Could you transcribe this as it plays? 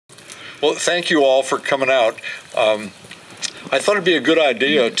Well, thank you all for coming out. I thought it'd be a good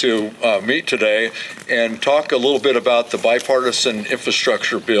idea to meet today and talk a little bit about the bipartisan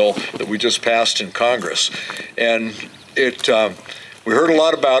infrastructure bill that we just passed in Congress. And we heard a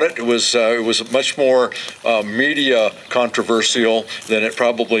lot about it. It was much more media controversial than it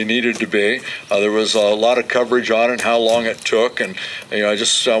probably needed to be. There was a lot of coverage on it and how long it took. And I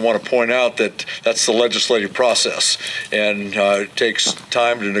just want to point out that that's the legislative process, and it takes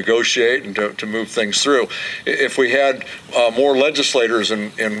time to negotiate and to move things through. If we had more legislators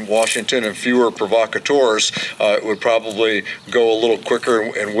in Washington and fewer provocateurs, it would probably go a little quicker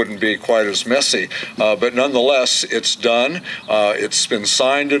and wouldn't be quite as messy. But nonetheless, it's done. It's been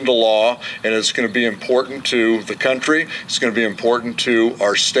signed into law, and it's going to be important to the country. It's going to be important to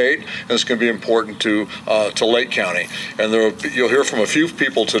our state, and it's going to be important to Lake County. And you'll hear from a few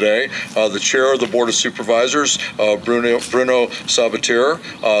people today. The chair of the Board of Supervisors, Bruno Sabatier,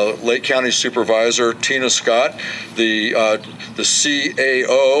 Lake County Supervisor Tina Scott, the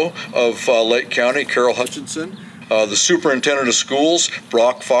CAO of Lake County, Carol Hutchinson, the Superintendent of Schools,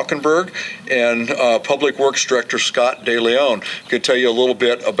 Brock Falkenberg, and Public Works Director Scott DeLeon could tell you a little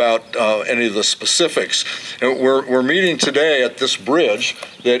bit about any of the specifics. And we're meeting today at this bridge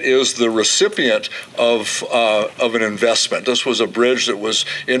that is the recipient of an investment. This was a bridge that was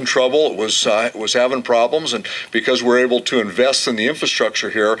in trouble. It was having problems, and because we're able to invest in the infrastructure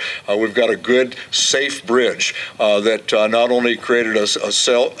here, we've got a good, safe bridge that not only created a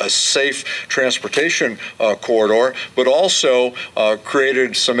safe transportation corridor, but also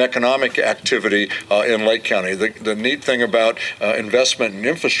created some economic activity in Lake County. The neat thing about investment in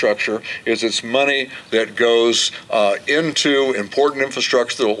infrastructure is it's money that goes into important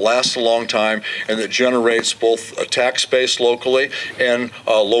infrastructure that will last a long time and that generates both a tax base locally and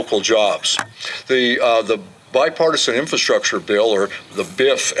local jobs. The bipartisan infrastructure bill, or the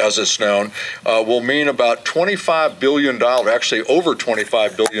BIF as it's known, will mean about $25 billion, actually over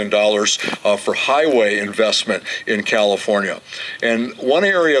 $25 billion for highway investment in California. And one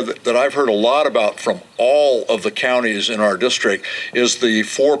area that I've heard a lot about from all of the counties in our district is the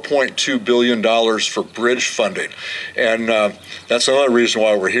 $4.2 billion for bridge funding. And that's another reason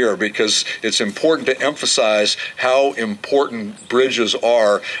why we're here, because it's important to emphasize how important bridges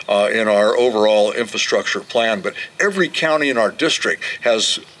are in our overall infrastructure plan. But every county in our district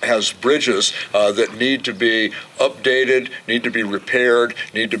has bridges that need to be updated, need to be repaired,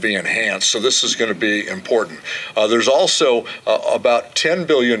 need to be enhanced. So this is going to be important. There's also about $10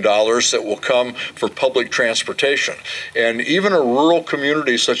 billion that will come for public transportation. And even a rural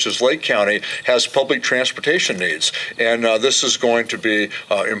community such as Lake County has public transportation needs. And this is going to be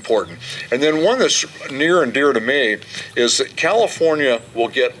important. And then one that's near and dear to me is that California will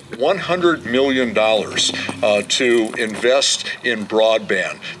get $100 million to invest in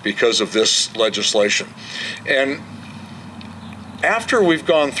broadband because of this legislation. And after we've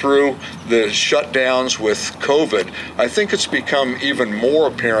gone through the shutdowns with COVID, I think it's become even more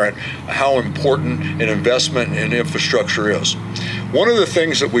apparent how important an investment in infrastructure is. One of the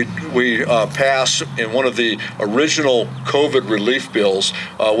things that we passed in one of the original COVID relief bills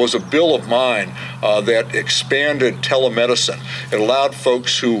was a bill of mine that expanded telemedicine. It allowed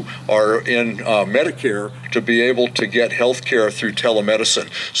folks who are in Medicare to be able to get health care through telemedicine,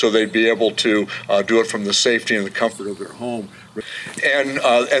 so they'd be able to do it from the safety and the comfort of their home. And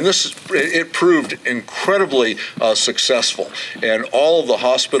it proved incredibly successful, and all of the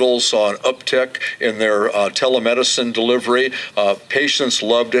hospitals saw an uptick in their telemedicine delivery. Patients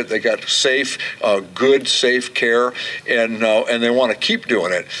loved it. They got good, safe care, and they want to keep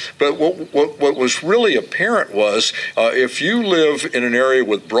doing it. But what was really apparent was if you live in an area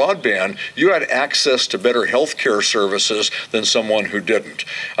with broadband, you had access to better health care services than someone who didn't.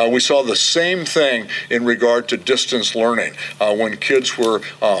 We saw the same thing in regard to distance learning. When kids were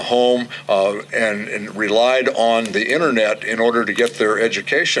home and relied on the internet in order to get their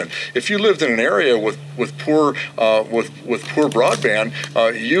education. If you lived in an area with poor broadband,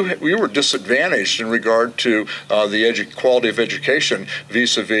 you were disadvantaged in regard to the quality of education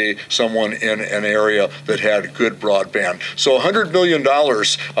vis-a-vis someone in an area that had good broadband. So $100 million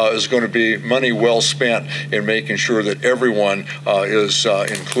is going to be money well spent in making sure that everyone is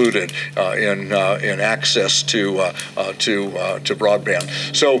included in access to broadband.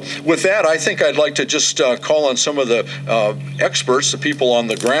 So with that, I think I'd like to just call on some of the experts, the people on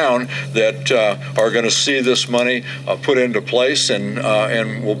the ground that are going to see this money put into place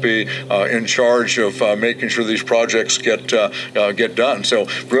and will be in charge of making sure these projects get done. So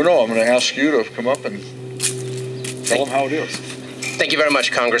Bruno, I'm going to ask you to come up and tell them how it is. Thank you very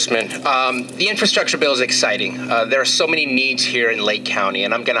much, Congressman. The infrastructure bill is exciting. There are so many needs here in Lake County,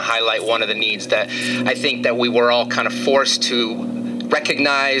 and I'm going to highlight one of the needs that I think that we were all kind of forced to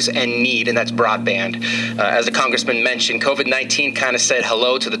recognize and need, and that's broadband. As the Congressman mentioned, COVID-19 kind of said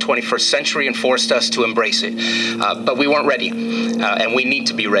hello to the 21st century and forced us to embrace it. But we weren't ready, and we need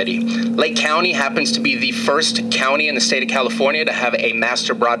to be ready. Lake County happens to be the first county in the state of California to have a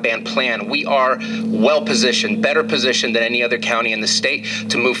master broadband plan. We are well positioned, better positioned than any other county in the state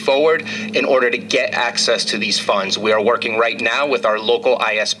to move forward in order to get access to these funds. We are working right now with our local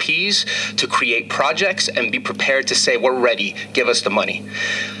ISPs to create projects and be prepared to say, we're ready, give us the money.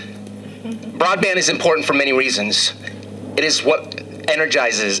 Broadband is important for many reasons. It is what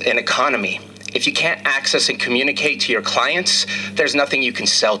energizes an economy. If you can't access and communicate to your clients, there's nothing you can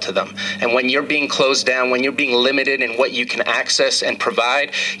sell to them. And when you're being closed down, when you're being limited in what you can access and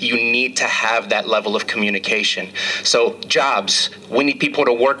provide, you need to have that level of communication. So jobs, we need people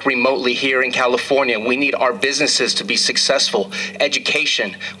to work remotely here in California. We need our businesses to be successful.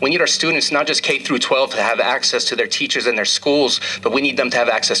 Education, we need our students, not just K through 12, to have access to their teachers and their schools, but we need them to have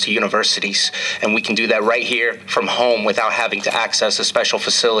access to universities. And we can do that right here from home without having to access a special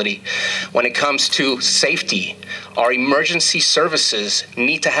facility. When it comes to safety, our emergency services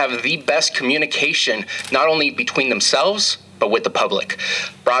need to have the best communication, not only between themselves, but with the public.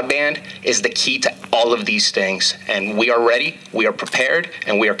 Broadband is the key to all of these things, and we are ready, we are prepared,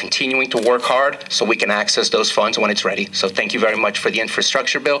 and we are continuing to work hard so we can access those funds when it's ready. So thank you very much for the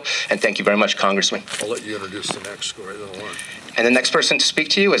infrastructure bill, and thank you very much, Congressman. I'll let you introduce the next go right down the line. And the next person to speak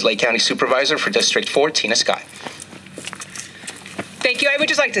to you is Lake County Supervisor for District 4, Tina Scott. Thank you. I would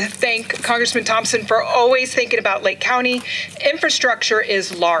just like to thank Congressman Thompson for always thinking about Lake County. Infrastructure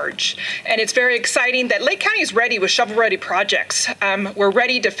is large, and it's very exciting that Lake County is ready with shovel-ready projects. We're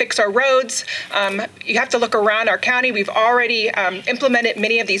ready to fix our roads. You have to look around our county. We've already implemented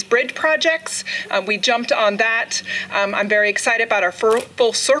many of these bridge projects. We jumped on that. I'm very excited about our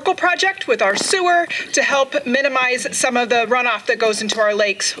full circle project with our sewer to help minimize some of the runoff that goes into our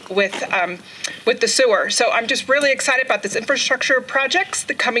lakes with the sewer. So I'm just really excited about this infrastructure projects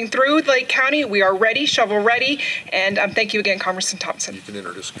that coming through Lake County. We are ready, shovel ready, and thank you again, Congressman Thompson. You can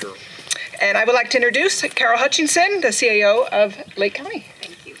introduce Carol. And I would like to introduce Carol Hutchinson, the CAO of Lake County.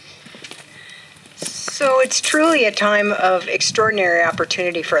 Thank you. So it's truly a time of extraordinary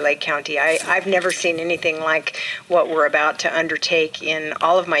opportunity for Lake County. I've never seen anything like what we're about to undertake in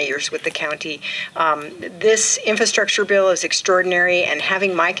all of my years with the county. This infrastructure bill is extraordinary, and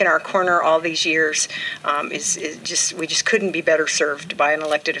having Mike in our corner all these years we just couldn't be better served by an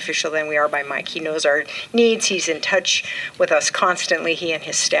elected official than we are by Mike. He knows our needs. He's in touch with us constantly. He and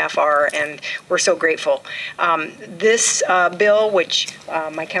his staff are, and we're so grateful. This bill, which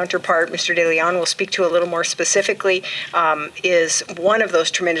my counterpart, Mr. De Leon, will speak to a little more specifically, is one of those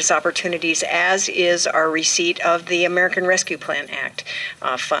tremendous opportunities, as is our receipt of the American Rescue Plan Act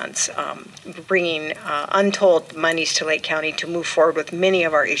funds, bringing untold monies to Lake County to move forward with many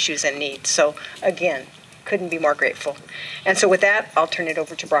of our issues and needs. So again, couldn't be more grateful. And so with that, I'll turn it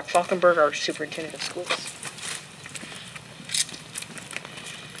over to Brock Falkenberg, our Superintendent of Schools.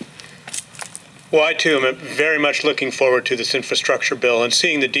 Well, I too am very much looking forward to this infrastructure bill and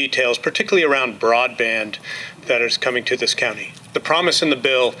seeing the details, particularly around broadband, that is coming to this county. The promise in the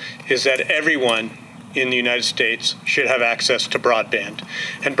bill is that everyone in the United States should have access to broadband.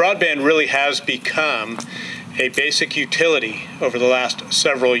 And broadband really has become a basic utility over the last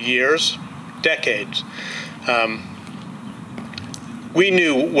several years, decades. We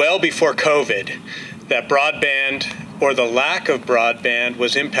knew well before COVID that broadband, or the lack of broadband,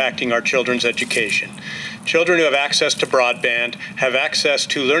 was impacting our children's education. Children who have access to broadband have access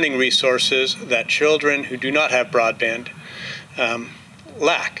to learning resources that children who do not have broadband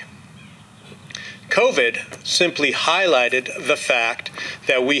lack. COVID simply highlighted the fact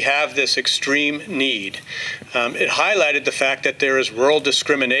that we have this extreme need. It highlighted the fact that there is rural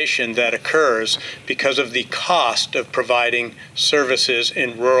discrimination that occurs because of the cost of providing services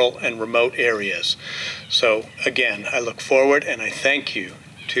in rural and remote areas. So again, I look forward and I thank you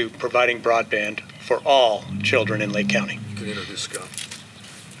to providing broadband for all children in Lake County. You can introduce Scott.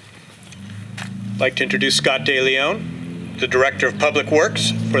 I'd like to introduce Scott De Leon, the Director of Public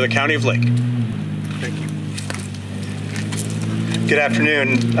Works for the County of Lake. Thank you. Good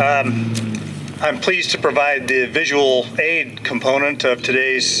afternoon. I'm pleased to provide the visual aid component of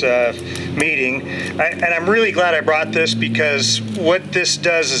today's meeting. And I'm really glad I brought this, because what this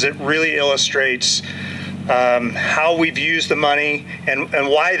does is it really illustrates how we've used the money and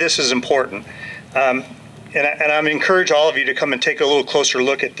why this is important. And I'm encourage all of you to come and take a little closer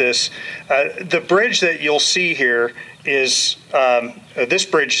look at this. The bridge that you'll see here is this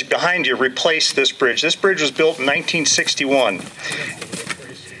bridge behind you replaced this bridge. This bridge was built in 1961.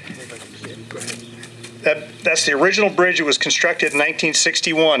 That's the original bridge. It was constructed in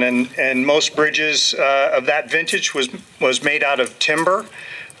 1961, and most bridges of that vintage was made out of timber.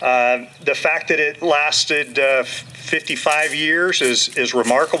 The fact that it lasted 55 years is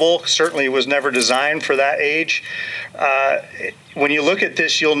remarkable. Certainly, it was never designed for that age. When you look at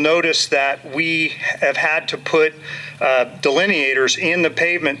this, you'll notice that we have had to put delineators in the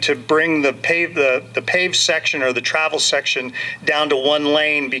pavement to bring the paved section or the travel section down to one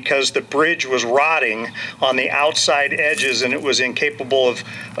lane because the bridge was rotting on the outside edges and it was incapable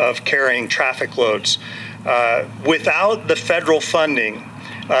of carrying traffic loads. Without the federal funding,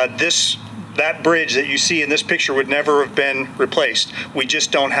 that bridge that you see in this picture would never have been replaced. We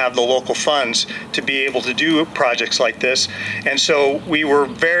just don't have the local funds to be able to do projects like this. And so we were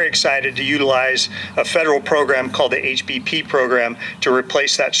very excited to utilize a federal program called the HBP program to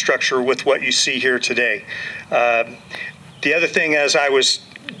replace that structure with what you see here today. The other thing, as I was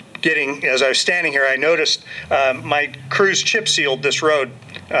standing here, I noticed my crews chip sealed this road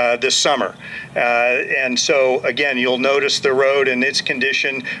this summer. And so, again, you'll notice the road and its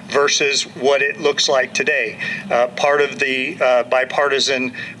condition versus what it looks like today. Part of the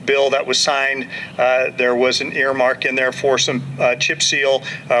bipartisan bill that was signed, there was an earmark in there for some chip seal.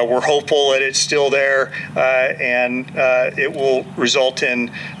 We're hopeful that it's still there, and it will result in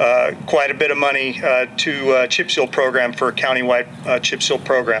quite a bit of money to chip seal program for a countywide chip seal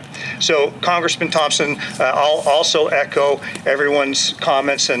program. So, Congressman Thompson, I'll also echo everyone's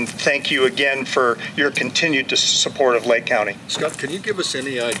comments and thank you again for your continued support of Lake County. Scott, can you give us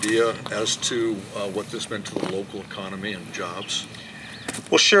any idea as to what this meant to the local economy and jobs?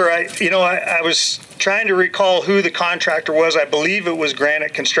 Well, sure. I was trying to recall who the contractor was. I believe it was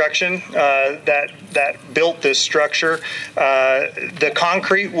Granite Construction that built this structure. The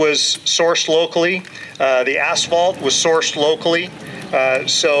concrete was sourced locally. The asphalt was sourced locally.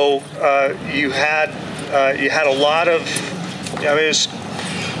 So you had a lot of. It was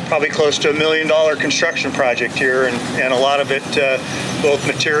probably close to $1 million construction project here, and a lot of it, both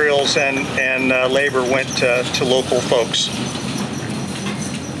materials and labor, went to local folks.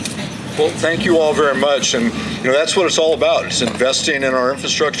 Well, thank you all very much, and that's what it's all about. It's investing in our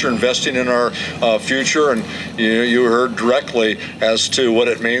infrastructure, investing in our future, and you heard directly as to what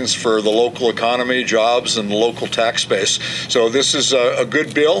it means for the local economy, jobs, and the local tax base. So this is a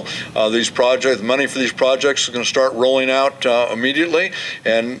good bill. The money for these projects is going to start rolling out immediately,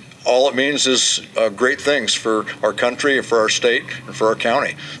 and all it means is great things for our country, and for our state, and for our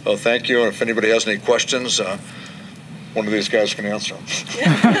county. So thank you, and if anybody has any questions, one of these guys can answer them.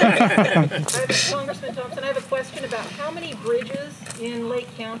 Congressman Thompson, I have a question about how many bridges in Lake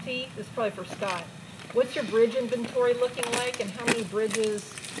County, this is probably for Scott, what's your bridge inventory looking like, and how many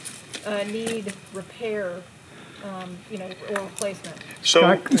bridges need repair, or replacement? So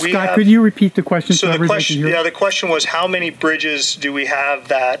Scott, could you repeat the question? So the question was, how many bridges do we have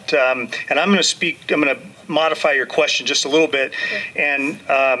that, and I'm going to modify your question just a little bit, and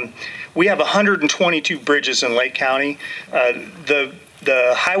we have 122 bridges in Lake County.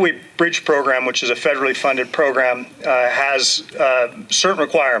 The Highway Bridge Program, which is a federally funded program, has certain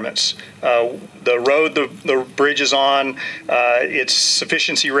requirements. The road the bridge is on, its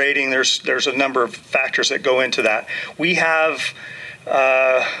sufficiency rating, there's a number of factors that go into that. We have,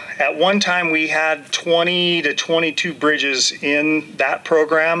 at one time, we had 20 to 22 bridges in that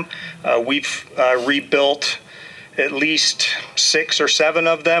program. We've rebuilt at least 6 or 7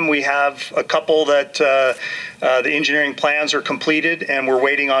 of them. We have a couple that the engineering plans are completed and we're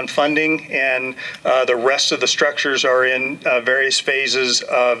waiting on funding, and the rest of the structures are in various phases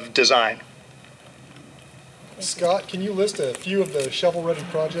of design. Scott, can you list a few of the shovel-ready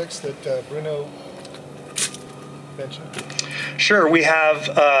projects that Bruno mentioned? Sure. We have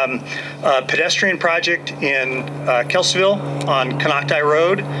a pedestrian project in Kelseyville on Canocti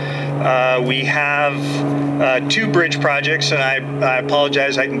Road. We have 2 bridge projects, and I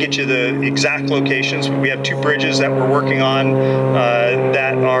apologize, I can get you the exact locations. We have 2 bridges that we're working on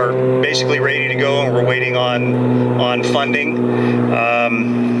that are basically ready to go, and we're waiting on funding.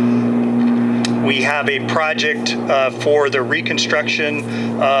 We have a project for the reconstruction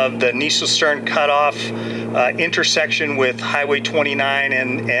of the Niesel-Stern cutoff intersection with Highway 29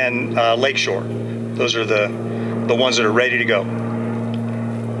 and Lakeshore. Those are the ones that are ready to go.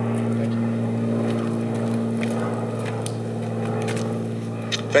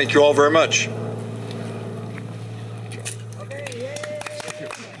 Thank you all very much.